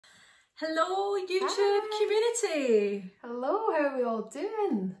Hello YouTube Hi. community! Hello, how are we all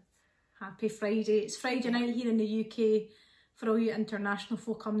doing? Happy Friday. It's Friday night here in the UK. For all you international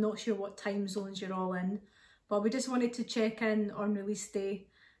folk, I'm not sure what time zones you're all in, but we just wanted to check in on release day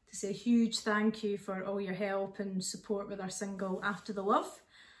to say a huge thank you for all your help and support with our single After the Love,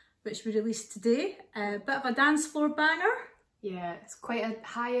 which we released today. A bit of a dance floor banger. Yeah, it's quite a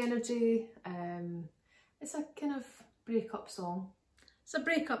high energy, it's a kind of breakup song. It's a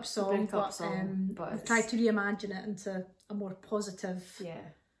breakup song, but I've tried to reimagine it into a more positive,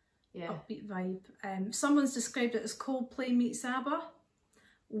 upbeat vibe. Someone's described it as Coldplay meets ABBA.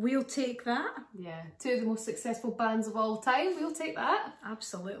 We'll take that. Yeah, two of the most successful bands of all time, we'll take that.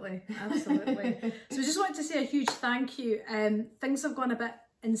 Absolutely, absolutely. So we just wanted to say a huge thank you. Things have gone a bit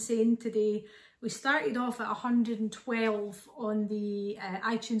insane today. We started off at 112 on the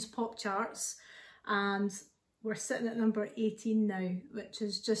iTunes pop charts, and we're sitting at number 18 now, which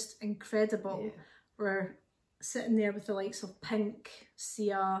is just incredible. Yeah. We're sitting there with the likes of Pink,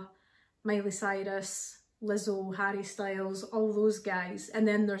 Sia, Miley Cyrus, Lizzo, Harry Styles, all those guys. And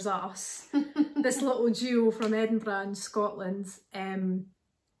then there's us, this little duo from Edinburgh and Scotland.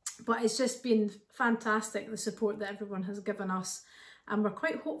 But it's just been fantastic, the support that everyone has given us. And we're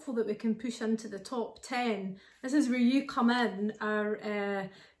quite hopeful that we can push into the top 10. This is where you come in, our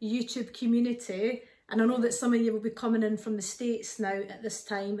YouTube community. And I know that some of you will be coming in from the States now at this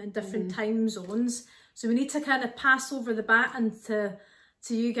time in different time zones. So we need to kind of pass over the baton to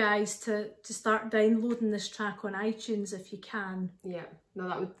you guys to start downloading this track on iTunes if you can. Yeah,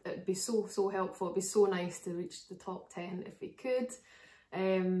 no, it'd be so helpful. It'd be so nice to reach the top 10 if we could.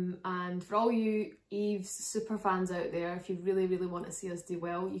 And for all you Eve's super fans out there, if you really want to see us do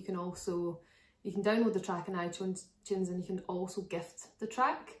well, you can download the track on iTunes and you can also gift the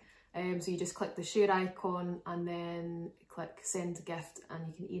track. So you just click the share icon and then click send a gift and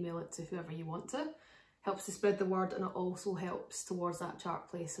you can email it to whoever you want to. Helps to spread the word and it also helps towards that chart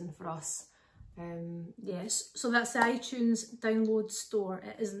placing for us. Yes, so that's the iTunes download store.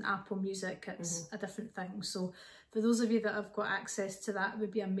 It isn't Apple Music, it's a different thing. So for those of you that have got access to that, it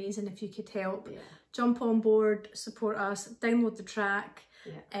would be amazing if you could help. Yeah. Jump on board, support us, download the track.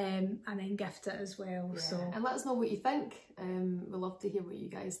 Yeah. And then gift it as well. Yeah. So and let us know what you think. We'd love to hear what you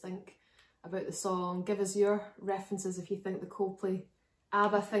guys think about the song. Give us your references if you think the Coldplay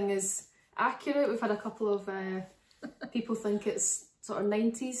ABBA thing is accurate. We've had a couple of people think it's sort of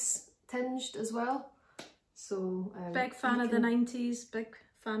 90s tinged as well. So big fan of the 90s, big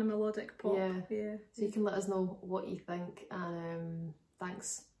fan of melodic pop. Yeah. So you can let us know what you think, and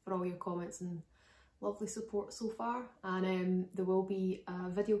thanks for all your comments and lovely support so far. And there will be a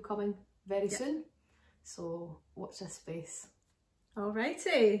video coming very soon, so watch this space.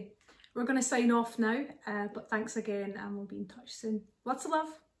 Alrighty, we're going to sign off now, but thanks again and we'll be in touch soon. Lots of love.